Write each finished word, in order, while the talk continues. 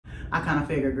I kind of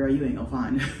figured, girl, you ain't gonna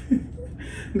find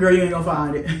it. Girl, you ain't gonna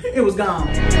find it. It was gone.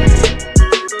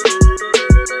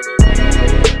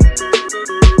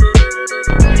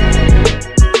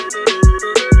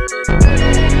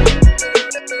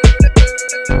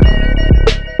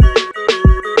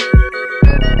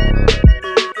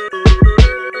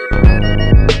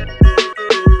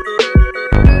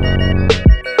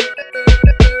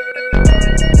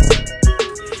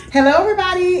 Hello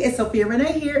everybody, it's Sophia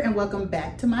Renee here and welcome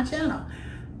back to my channel.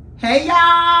 Hey y'all,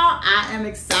 I am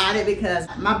excited because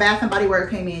my Bath & Body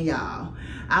Works came in, y'all.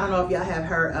 I don't know if y'all have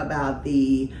heard about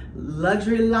the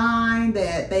luxury line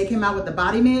that they came out with, the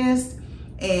body mist.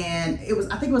 And it was,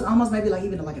 I think it was almost maybe like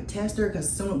even like a tester,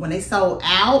 because soon when they sold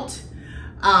out,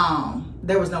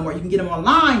 there was no more. You can get them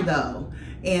online though.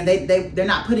 And they're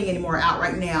not putting any more out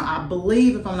right now. I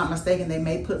believe, if I'm not mistaken, they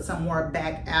may put some more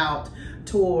back out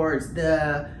towards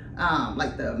the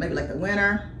maybe like the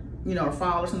winter, you know, or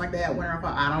fall or something like that, winter or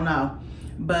fall, I don't know.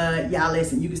 But y'all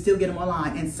listen, you can still get them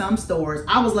online in some stores.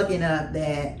 I was lucky enough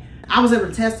that I was able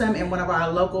to test them in one of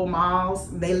our local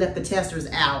malls. They left the testers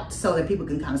out so that people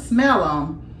can kind of smell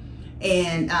them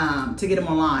and to get them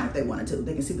online if they wanted to.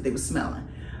 They can see what they were smelling.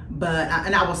 But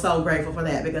and I was so grateful for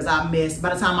that because I missed,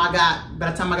 by the time I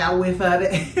got a whiff of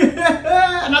it,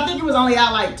 and I think it was only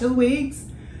out like 2 weeks,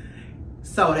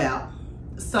 sold out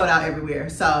everywhere.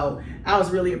 So I was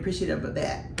really appreciative of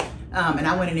that. And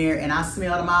I went in there and I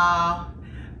smelled them all,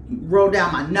 wrote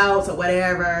down my notes or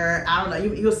whatever. I don't know,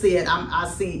 you'll see it. I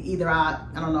see either I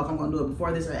don't know if I'm gonna do it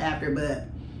before this or after, but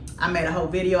I made a whole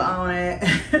video on it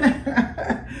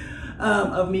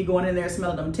of me going in there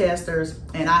smelling them testers,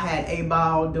 and I had a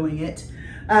ball doing it.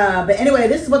 But anyway,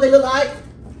 this is what they look like.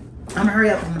 I'm gonna hurry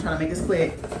up, I'm gonna try to make this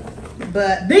quick.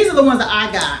 But these are the ones that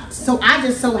I got. So I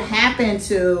just so happened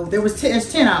to, there's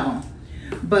 10 of them.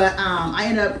 But I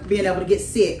ended up being able to get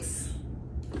 6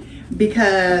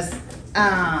 because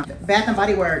Bath &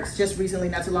 Body Works just recently,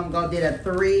 not too long ago, did a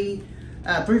 3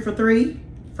 for 3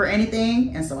 for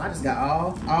anything. And so I just got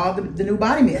all the new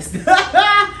body mist.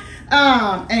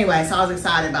 Anyway, so I was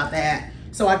excited about that.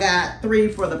 So I got 3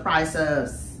 for the price of,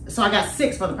 so I got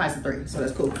 6 for the price of 3. So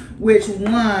that's cool. Which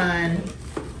one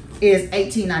is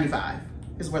 $18.95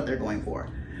 is what they're going for.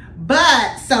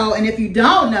 But so, and if you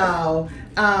don't know,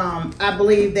 I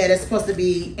believe that it's supposed to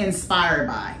be inspired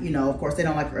by, you know, of course they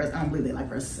don't like for us, I don't believe they like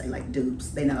for us to say like dupes.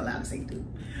 They're not allowed to say dupe.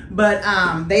 But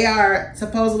they are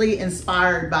supposedly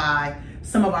inspired by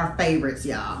some of our favorites,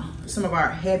 y'all. Some of our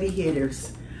heavy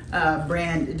hitters,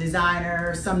 brand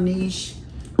designers, some niche,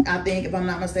 I think, if I'm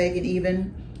not mistaken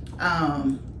even.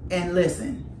 And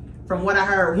listen, from what I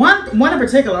heard, one in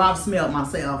particular I've smelled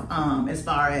myself, as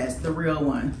far as the real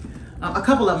one. A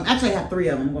couple of them, actually I have 3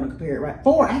 of them. I'm gonna compare it, right?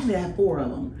 4, actually I have 4 of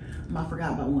them. I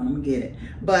forgot about one, I'm gonna get it.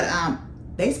 But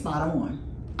they spot on.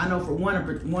 I know for one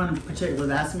in particular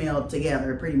that I smelled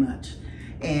together pretty much.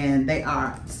 And they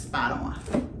are spot on.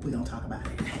 We're gonna talk about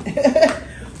it.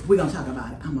 We're gonna talk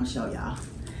about it. I'm gonna show y'all.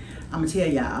 I'm gonna tell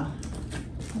y'all.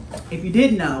 If you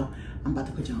didn't know, I'm about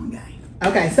to put you on game.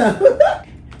 Okay, so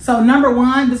so number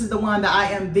 1, this is the one that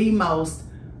I am the most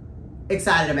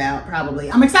excited about,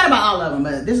 probably. I'm excited about all of them,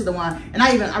 but this is the one. And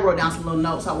I wrote down some little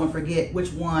notes so I won't forget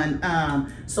which one.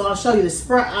 So I'll show you the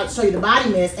spray, I'll show you the body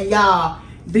mist, and y'all,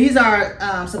 these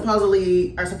are supposed to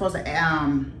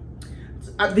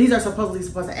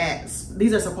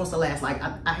last like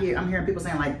I'm hearing people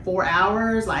saying like 4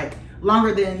 hours, like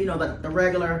longer than, you know, the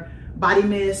regular body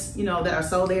mist, you know, that are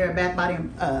sold there at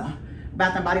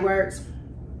Bath & Body Works.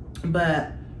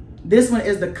 But this one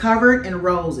is the Covered in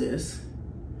Roses,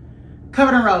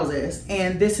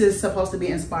 and this is supposed to be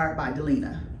inspired by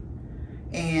Delina.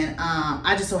 And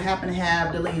I just so happen to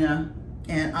have Delina,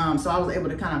 and so I was able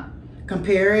to kind of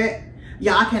compare it.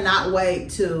 Y'all cannot wait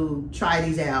to try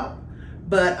these out.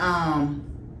 But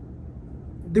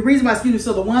the reason why,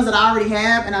 so the ones that I already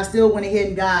have, and I still went ahead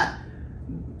and got,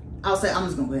 I'm just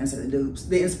gonna go ahead and say the dupes,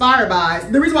 the inspired buys.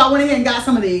 The reason why I went ahead and got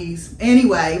some of these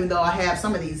anyway, even though I have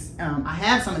some of these,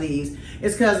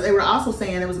 is because they were also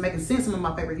saying, it was making sense. Some of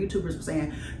my favorite YouTubers were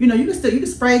saying, you know, you can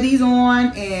spray these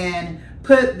on and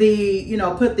put the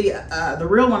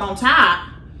real one on top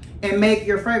and make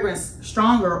your fragrance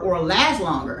stronger or last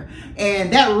longer.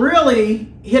 And that really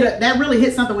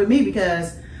hit something with me,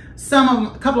 because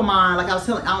a couple of mine, like I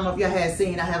don't know if y'all had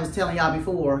seen, I was telling y'all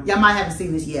before, y'all might haven't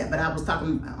seen this yet, but I was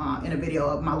talking in a video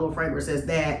of my little fragrances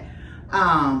that,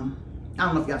 I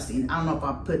don't know if y'all seen it. I don't know if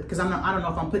I put, because I don't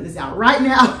know if I'm putting this out right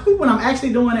now when I'm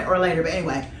actually doing it or later, but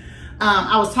anyway,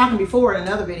 I was talking before in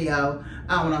another video,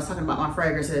 when I was talking about my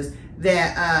fragrances,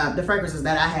 that the fragrances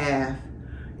that I have,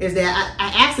 is that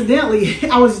I accidentally,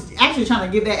 I was actually trying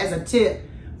to give that as a tip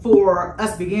for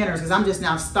us beginners, because I'm just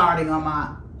now starting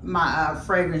on my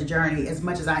fragrance journey as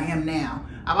much as I am now.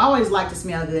 I've always liked to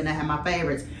smell good and I have my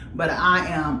favorites, but I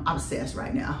am obsessed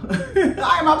right now.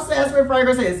 I am obsessed with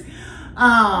fragrances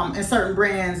and certain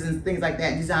brands and things like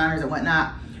that, designers and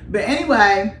whatnot. But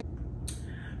anyway,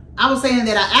 I was saying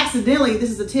that I accidentally,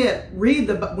 this is a tip,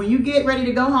 when you get ready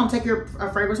to go home, take your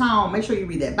fragrance home, make sure you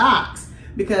read that box,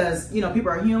 because, you know, people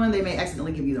are human. They may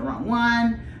accidentally give you the wrong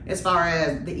one as far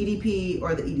as the EDP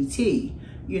or the EDT,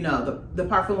 you know, the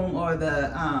parfum or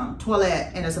the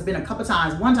toilette. And it's been a couple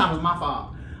times. One time was my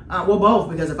fault. Well, both,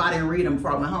 because if I didn't read them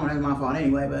before I went home, that was my fault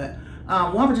anyway. But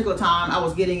one particular time I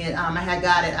was getting it, I had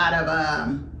got it out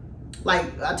of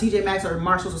like TJ Maxx or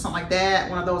Marshalls or something like that,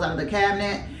 one of those out of the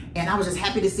cabinet. And I was just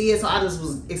happy to see it, so I just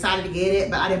was excited to get it,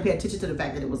 but I didn't pay attention to the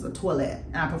fact that it was a toilette.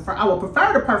 And I would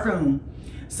prefer the perfume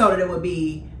so that it would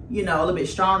be, you know, a little bit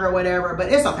stronger or whatever,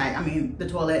 but it's okay. I mean, the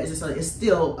toilette is just, it's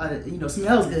still, you know,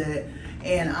 smells good.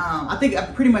 And I think I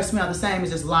pretty much smell the same.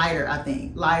 It's just lighter, I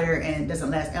think. Lighter and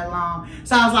doesn't last as long.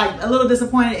 So I was like a little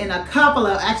disappointed in a couple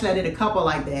of, actually I did a couple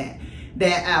like that.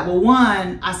 Well,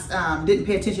 one, I didn't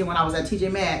pay attention when I was at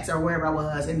TJ Maxx or wherever I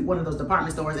was in one of those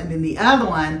department stores. And then the other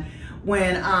one,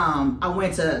 when I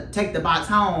went to take the box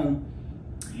home,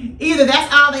 either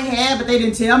that's all they had, but they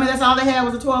didn't tell me that's all they had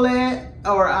was a toilet,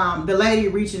 or the lady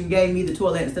reached and gave me the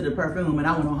toilet instead of the perfume, and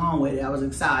I went on home with it. I was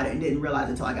excited and didn't realize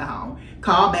it until I got home.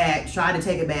 Called back, tried to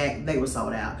take it back. They were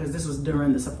sold out, because this was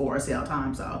during the Sephora sale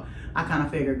time, so I kind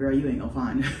of figured, girl, you ain't gonna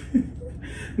find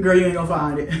it. Girl, you ain't gonna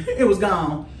find it. It was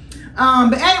gone.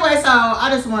 But anyway, so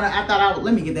I thought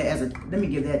let me give that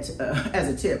as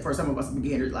a tip for some of us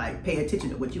beginners, like pay attention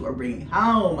to what you are bringing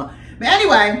home. But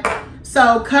anyway,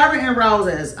 so Cover in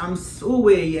Roses. I'm so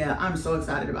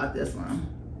excited about this one.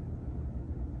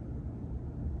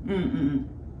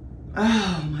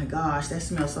 Oh my gosh, that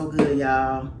smells so good,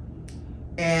 y'all.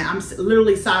 And I'm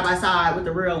literally side by side with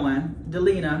the real one,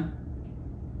 Delina.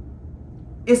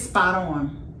 It's spot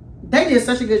on. They did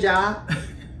such a good job.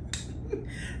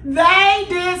 They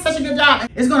did such a good job.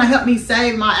 It's gonna help me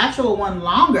save my actual one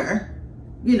longer,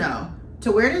 you know,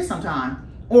 to wear this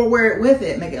sometime, or wear it with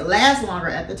it, make it last longer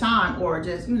at the time, or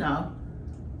just, you know,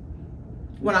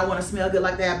 when I want to smell good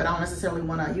like that, but I don't necessarily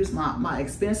want to use my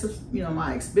expensive, you know,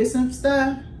 my expensive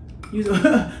stuff. Use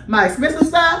my expensive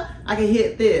stuff. I can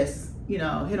hit this, you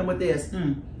know, hit them with this.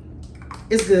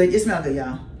 It's good. It smells good,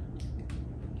 y'all.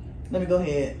 Let me go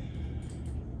ahead.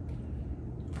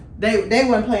 They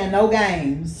weren't playing no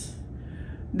games.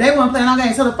 They weren't playing no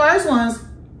games. So the first ones,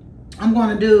 I'm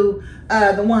going to do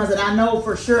the ones that I know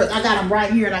for sure. I got them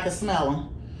right here and I can smell them.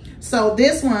 So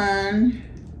this one,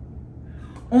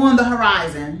 On the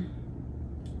Horizon.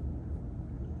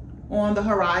 On the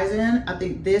Horizon. I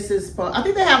think this is, I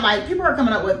think they have like, people are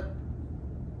coming up with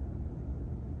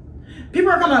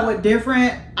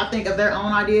different, I think, of their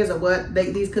own ideas of what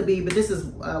these could be. But this is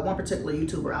one particular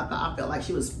YouTuber. I felt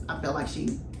like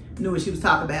she knew what she was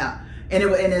talking about, and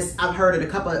I've heard it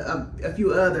a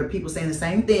few other people saying the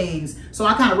same things. So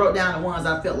I kind of wrote down the ones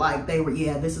I felt like they were,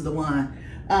 yeah, this is the one.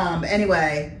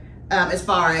 Anyway, as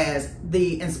far as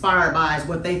the inspired by is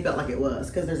what they felt like it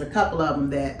was, because there's a couple of them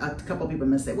that a couple of people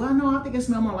may say, well, no, I think it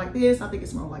smells more like this. I think it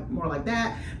smells like more like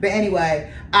that. But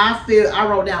anyway, I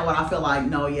wrote down what I feel like.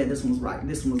 No, yeah, this one's right.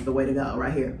 This one was the way to go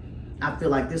right here. I feel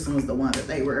like this one was the one that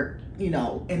they were, you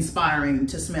know, inspiring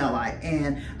to smell like.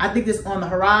 And I think this On the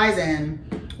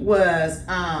Horizon was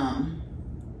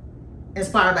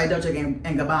inspired by Dolce &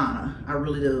 Gabbana. I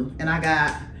really do. And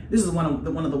this is one of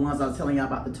the ones I was telling y'all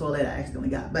about, the toilet I accidentally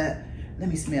got. But let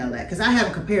me smell that, because I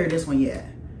haven't compared this one yet.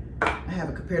 I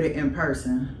haven't compared it in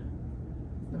person.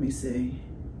 Let me see.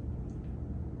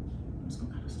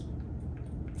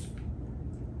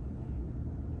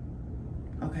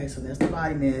 Okay, so that's the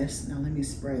body mist. Now let me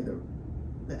spray the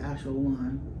actual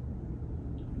one.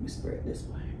 Let me spray it this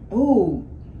way. Oh,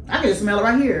 I can just smell it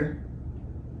right here.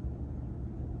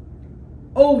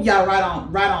 Oh, y'all, right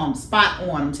on, spot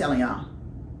on, I'm telling y'all.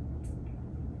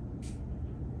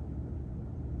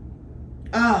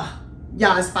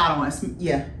 Y'all, it's spot on.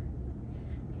 Yeah.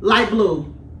 Light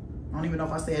blue. I don't even know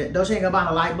if I said it. Dolce &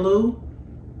 Gabbana light blue.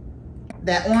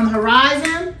 That On the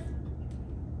Horizon.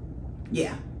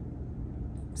 Yeah.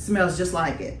 Smells just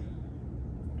like it.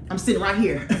 I'm sitting right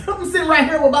here. I'm sitting right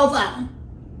here with both of them.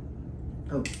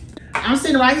 Oh. I'm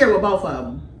sitting right here with both of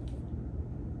them.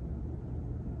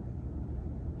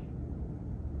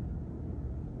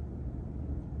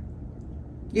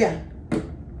 Yeah.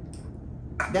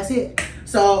 That's it.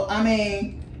 So, I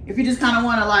mean, if you just kind of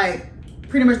want to, like,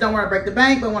 pretty much don't want to break the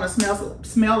bank, but want to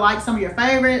smell like some of your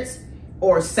favorites,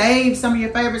 or save some of your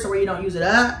favorites, or where you don't use it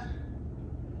up,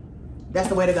 That's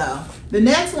the way to go. The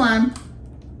next one,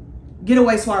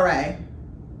 GetAway Soirée.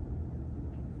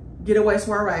 GetAway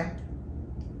Soirée.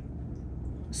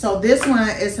 So this one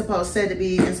is said to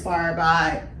be inspired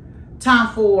by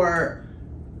Tom Ford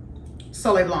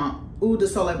Soleil Blanc. Eau de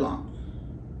Soleil Blanc.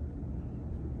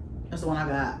 That's the one I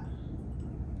got.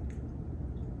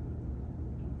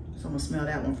 So I'm gonna smell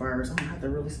that one first. I'm gonna have to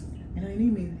really, you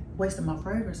need me wasting my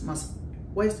fragrance,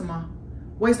 wasting my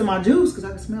juice, because I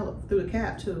can smell it through the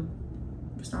cap too.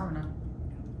 It's strong enough.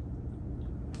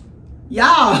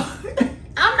 Y'all,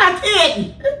 I'm not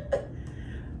kidding.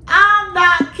 I'm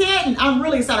not kidding. I'm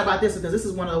really excited about this because this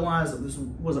is one of the ones that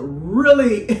was a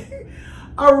really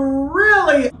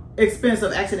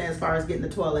expensive accident as far as getting the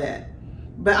toilet.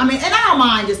 But I mean, and I don't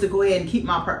mind just to go ahead and keep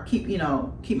my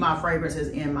fragrances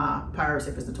in my purse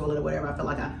if it's the toilet or whatever. I feel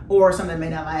like or something that may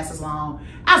not last as long.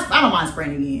 I don't mind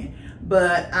spraying again,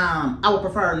 but I would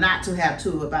prefer not to have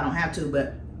two if I don't have to.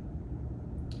 But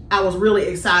I was really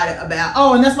excited about,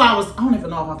 and that's why I don't even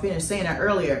know if I finished saying that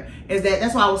earlier,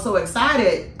 that's why I was so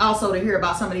excited also to hear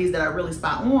about some of these that are really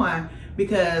spot on,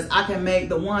 because I can make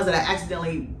the ones that I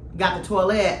accidentally got the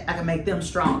toilet, I can make them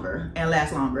stronger and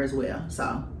last longer as well.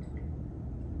 So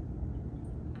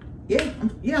yeah,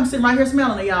 I'm sitting right here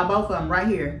smelling it, y'all, both of them right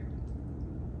here.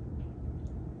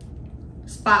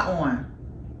 Spot on.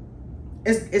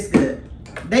 It's good.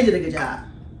 They did a good job.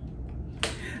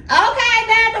 Okay,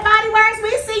 Bath&BodyWorks,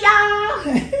 we see y'all.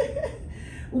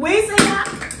 We see y'all.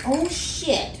 Oh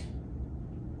shit.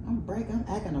 I'm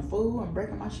acting a fool. I'm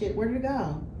breaking my shit. Where did it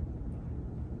go?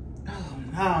 Oh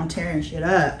no, I'm tearing shit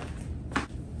up. Where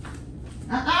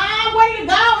did it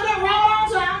go? It didn't roll on,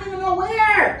 so I don't even know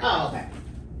where. Oh, okay.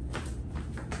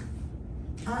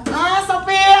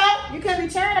 Sophia, you can't be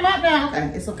tearing them up now.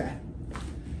 Okay, it's okay.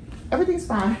 Everything's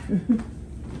fine.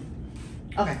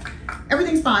 Okay,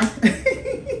 everything's fine.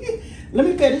 Let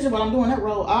me pay attention to what I'm doing. That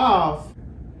roll off.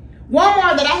 One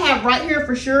more that I have right here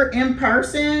for sure in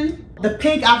person, the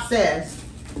Pink Obsessed.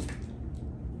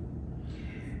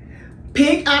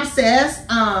 Pink Obsessed.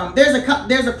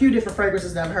 There's a few different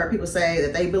fragrances that I've heard people say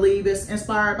that they believe it's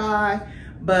inspired by,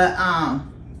 but I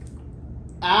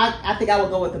think I would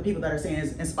go with the people that are saying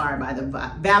it's inspired by the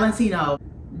Valentino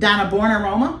Donna Born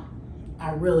aroma.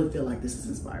 I really feel like this is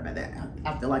inspired by that.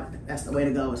 I feel like that's the way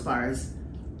to go as far as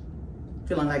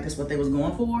feeling like that's what they was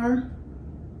going for.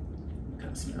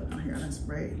 Kind of smell down here. Let's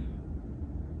spray.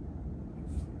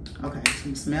 Okay, so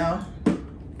you smell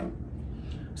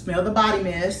the body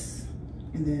mist,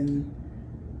 and then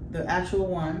the actual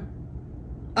one.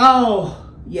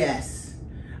 Oh yes,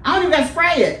 I don't even got to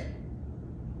spray it.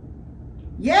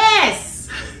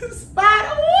 Yes, spot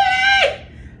on.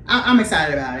 I'm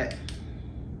excited about it.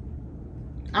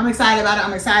 I'm excited about it.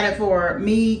 I'm excited for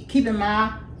me keeping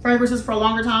my fragrances for a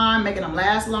longer time, making them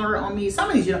last longer on me. Some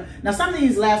of these, now some of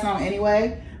these last long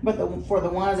anyway, but for the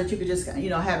ones that you could just, have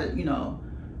it,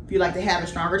 if you like to have it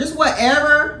stronger, just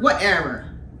whatever.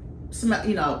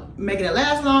 Smell, making it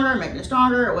last longer, making it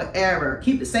stronger, whatever.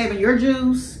 Keep it saving your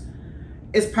juice.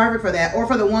 It's perfect for that. Or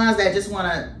for the ones that just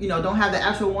want to, don't have the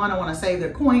actual one and want to save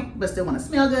their point, but still want to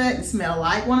smell good and smell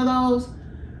like one of those.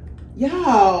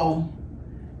 Yo.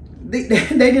 They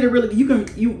did a really,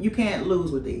 you can't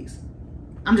lose with these.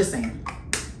 I'm just saying.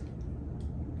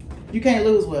 You can't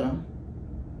lose with them.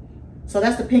 So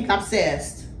that's the Pink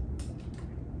Obsessed.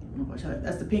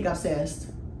 That's the Pink Obsessed.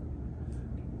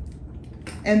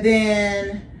 And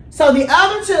then, so the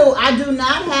other two, I do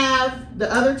not have,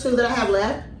 the other two that I have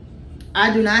left,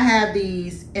 I do not have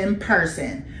these in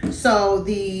person. So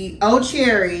the Old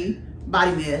Cherry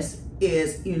Body Mist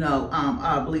is,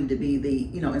 I believe to be the,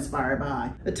 inspired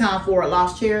by the Tom Ford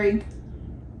Lost Cherry.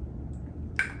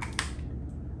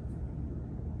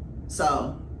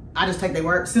 So I just take their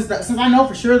word. Since I know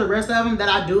for sure the rest of them that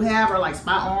I do have are like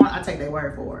spot on, I take their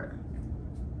word for it.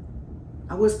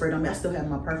 I would spray them. I still have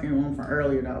my perfume on from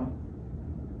earlier though.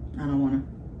 I don't want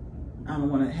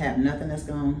to have nothing that's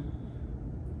gone.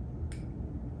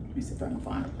 Let me see if I can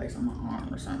find a place on my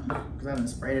arm or something, because I haven't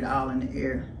sprayed it all in the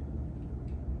air.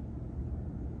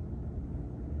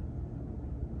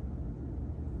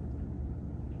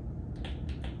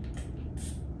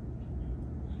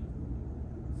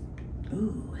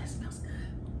 Ooh, that smells good.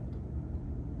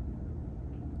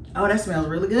 Oh, that smells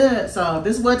really good. So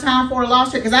this is what Tom Ford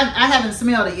Lost Cherry, because I haven't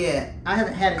smelled it yet. I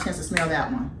haven't had a chance to smell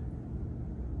that one.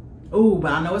 Ooh,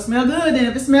 but I know it smells good then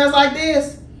if it smells like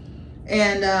this.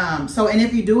 And and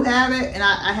if you do have it, and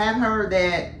I have heard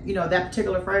that, that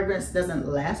particular fragrance doesn't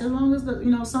last as long as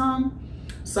the, some.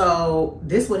 So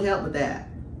this would help with that.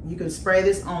 You could spray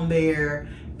this on there,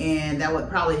 and that would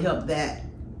probably help that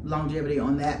longevity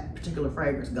on that particular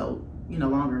fragrance go,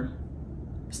 longer.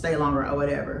 stay longer or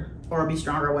whatever, or be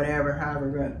stronger or whatever, however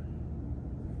good.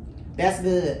 That's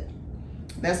good.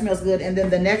 That smells good. And then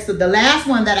the last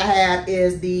one that I have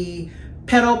is the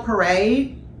Petal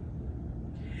Parade.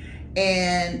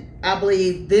 And I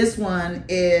believe this one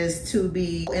is to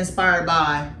be inspired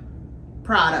by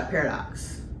Product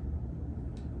Paradox.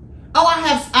 Oh,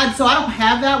 so I don't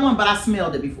have that one, but I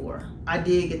smelled it before. I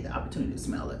did get the opportunity to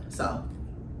smell it. So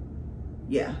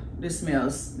yeah, this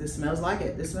smells like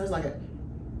it. This smells like it.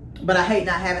 But I hate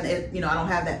not having it, you know, I don't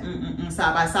have that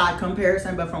side by side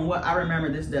comparison, but from what I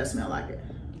remember, this does smell like it.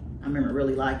 I remember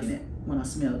really liking it when I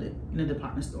smelled it in the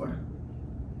department store.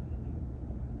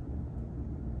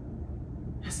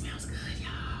 That smells good,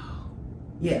 y'all.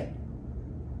 Yeah.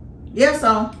 Yeah,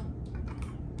 so.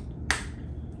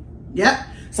 Yep.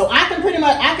 So I can pretty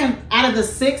much, out of the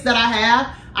 6 that I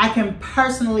have, I can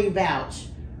personally vouch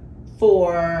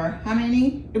for, how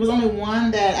many? It was only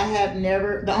one that I have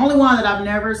never, the only one that I've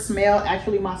never smelled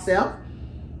actually myself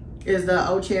is the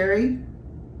Old Cherry.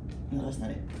 No, that's not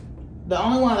it. The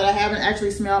only one that I haven't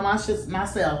actually smelled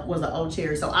myself was the Old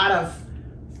Cherry. So out of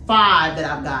 5 that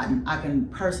I've gotten, I can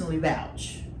personally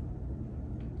vouch.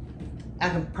 I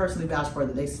can personally vouch for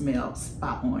that they smell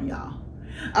spot on, y'all.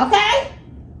 Okay?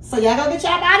 So y'all go get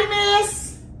y'all body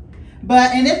mist.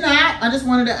 But, and if not, I just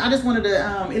wanted to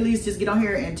at least just get on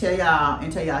here and tell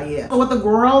y'all, yeah. So what the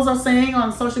girls are saying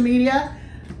on social media,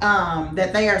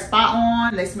 that they are spot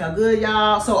on, they smell good,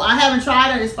 y'all. So I haven't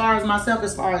tried it as far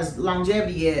as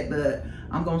longevity yet, but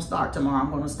I'm gonna start tomorrow. I'm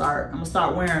gonna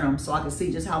start wearing them so I can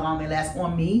see just how long they last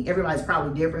on me. Everybody's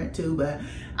probably different too, but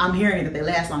I'm hearing that they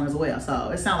last long as well.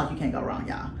 So it sounds like you can't go wrong,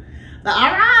 y'all. But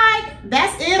all right,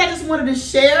 that's it. I just wanted to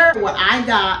share what I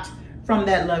got from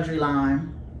that luxury line.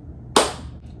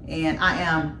 And I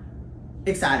am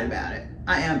excited about it.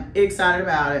 I am excited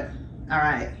about it. All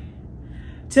right.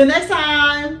 Till next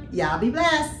time, y'all be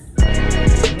blessed.